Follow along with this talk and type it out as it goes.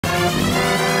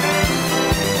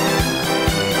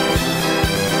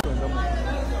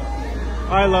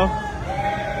Hello.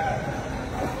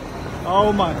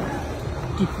 Oh my.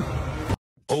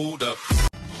 Hold up.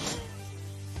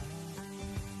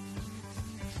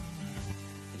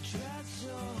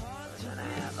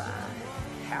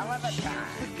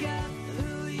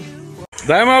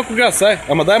 Daj malko gas, ej.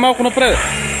 Ama daj malko napred.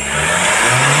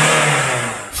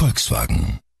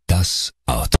 Volkswagen, das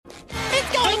Auto. It's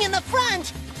going in the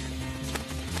front!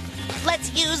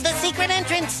 Let's use the secret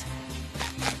entrance.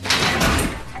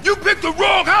 You picked the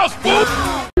wrong house, fool!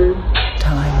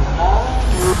 Time.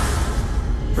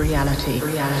 Reality.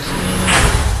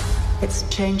 It's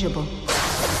changeable.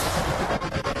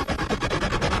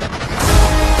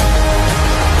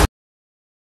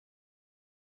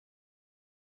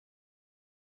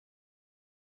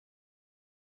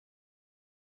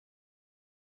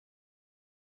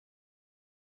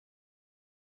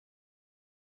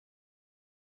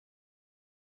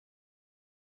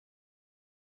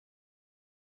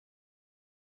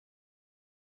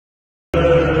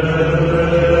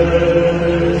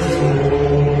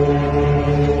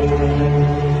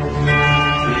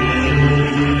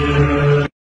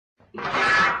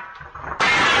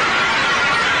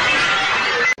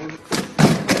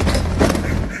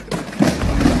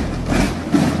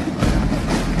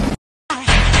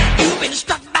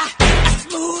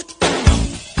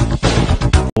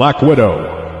 Black Widow,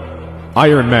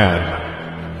 Iron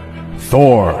Man,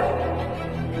 Thor,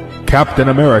 Captain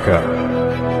America,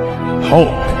 Hulk.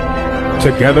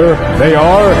 Together they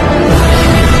are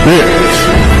BIPz.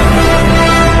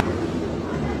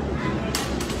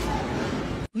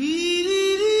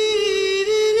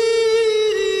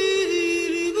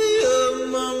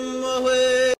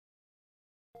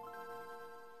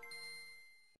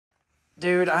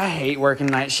 Dude, I hate working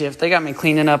night shift. They got me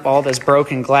cleaning up all this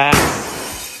broken glass.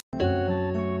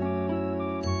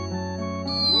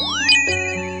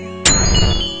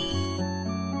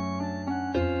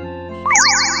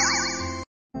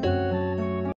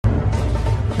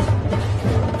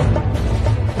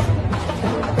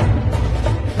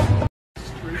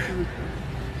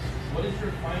 What is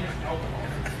your finest alcohol?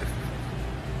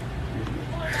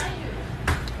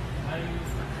 I'm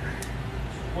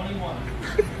 21.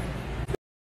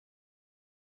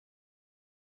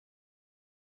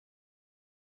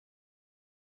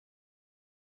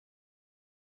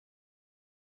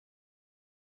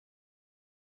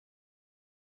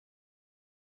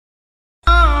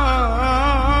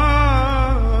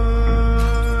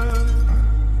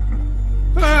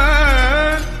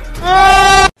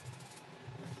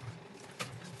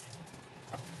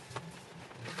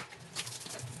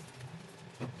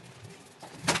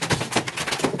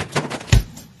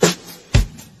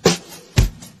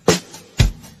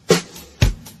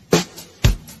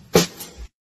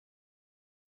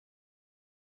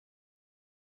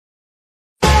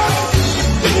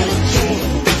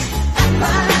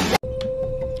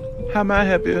 How may I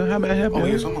help you? How may I help you? Oh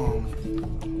yes, I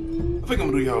think I'm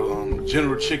gonna do y'all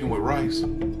general chicken with rice.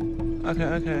 Okay.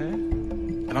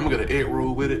 And I'm gonna get an egg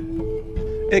roll with it.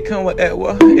 It come with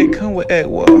𝙁𝙬𝙚𝙨. It come with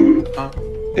𝙁𝙬𝙚𝙨. Huh?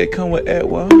 It come with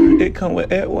𝙁𝙬𝙚. It come with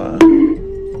𝙁𝙬𝙚.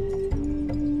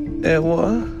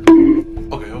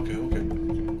 𝙁𝙬𝙚. Okay.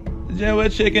 General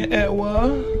chicken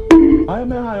𝙁𝙬𝙚. I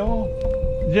am high.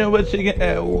 General chicken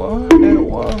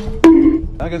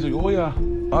𝙁𝙬𝙚. I guess you go yeah.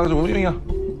 I guess we yeah.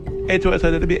 812 so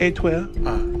that'll be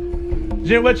 812.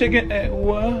 General chicken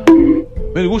𝙁𝙬𝙚.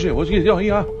 왜 누구시?我去叫一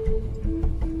下。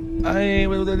哎，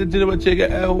我在general chicken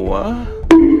𝙁𝙬𝙚.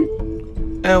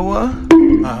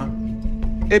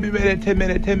 It be ready in 10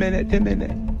 minutes.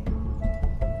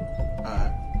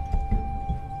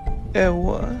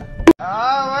 𝙁𝙬𝙚.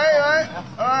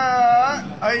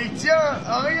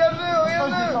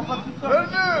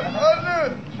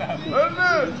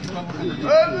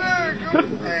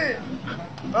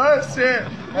 Oh shit!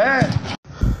 Hey.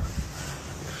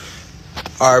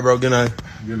 All right, bro. Good night.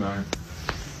 Good night.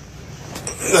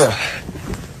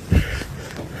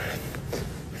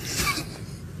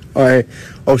 All right.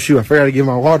 Oh shoot! I forgot to get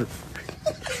my water.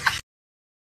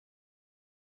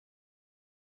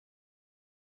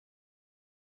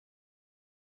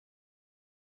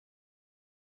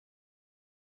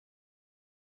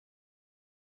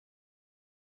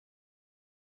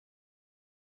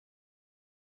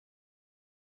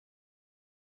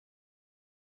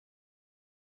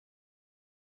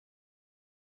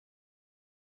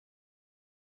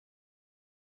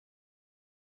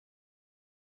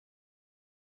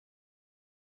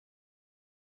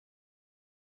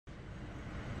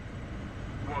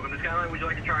 Welcome to Skyline. Would you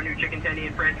like to try our new chicken tendy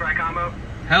and french fry combo?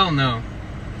 Hell no.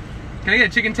 Can I get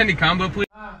a chicken tendy combo, please?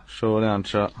 收辆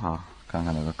车哈，看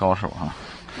看那个高手哈，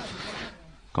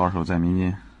高手在民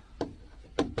间。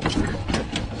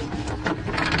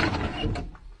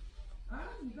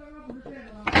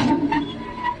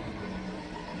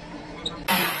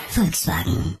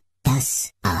Volkswagen,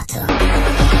 das Auto.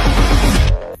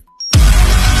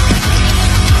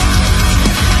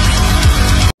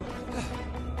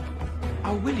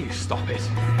 Oh, will you stop it?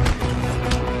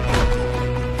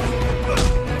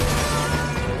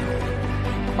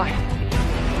 Bye.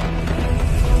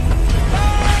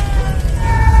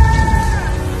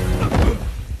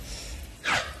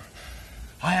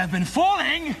 I have been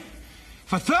falling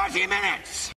for 30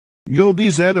 minutes!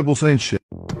 𝙁𝙬𝙚𝙨𝙚.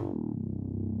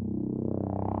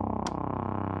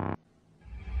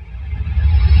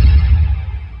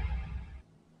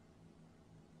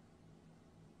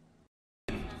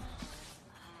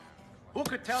 Who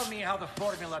could tell me how the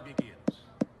formula begins?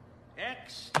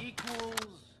 X equals...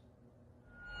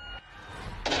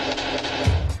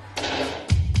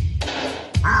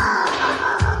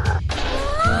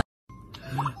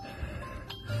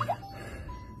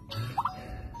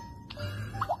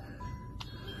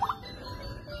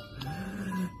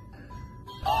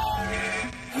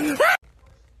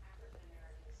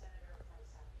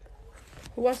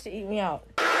 Who wants to eat me out?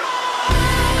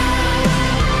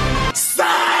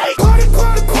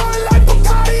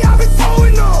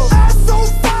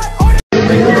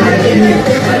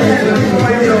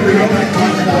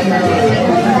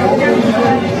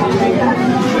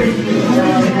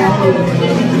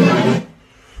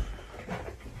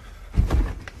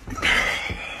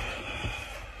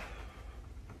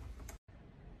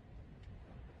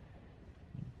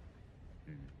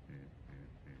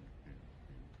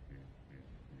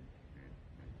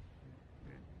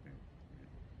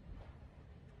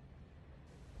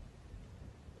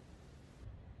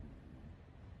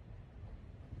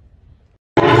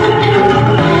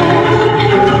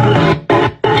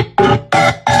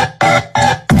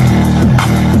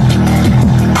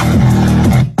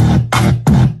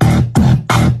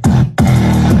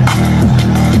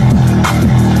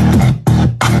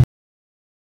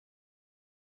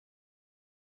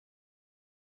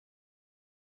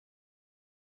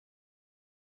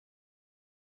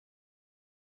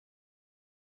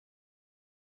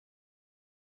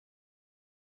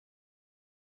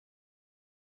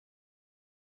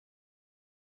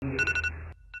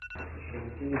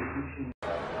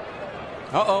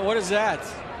 Uh-oh, what is that?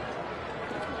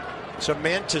 It's a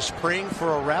mantis praying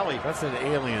for a rally. That's an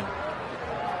alien.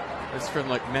 That's from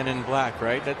like Men in Black,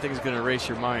 right? That thing's gonna erase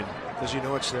your mind. Does he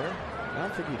know it's there? I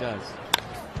don't think he does.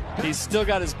 He's still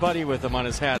got his buddy with him on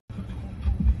his hat.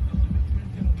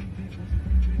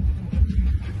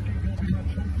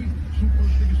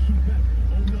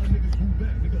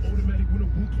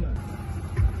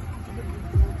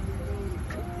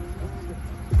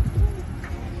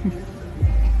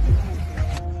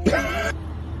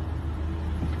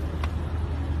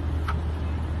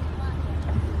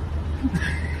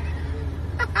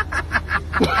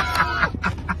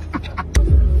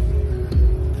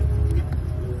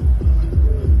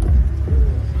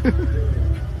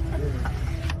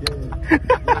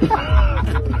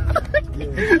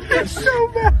 He's so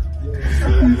bad.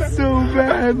 He's so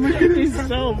bad. Look at He's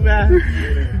so bad.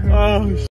 Oh,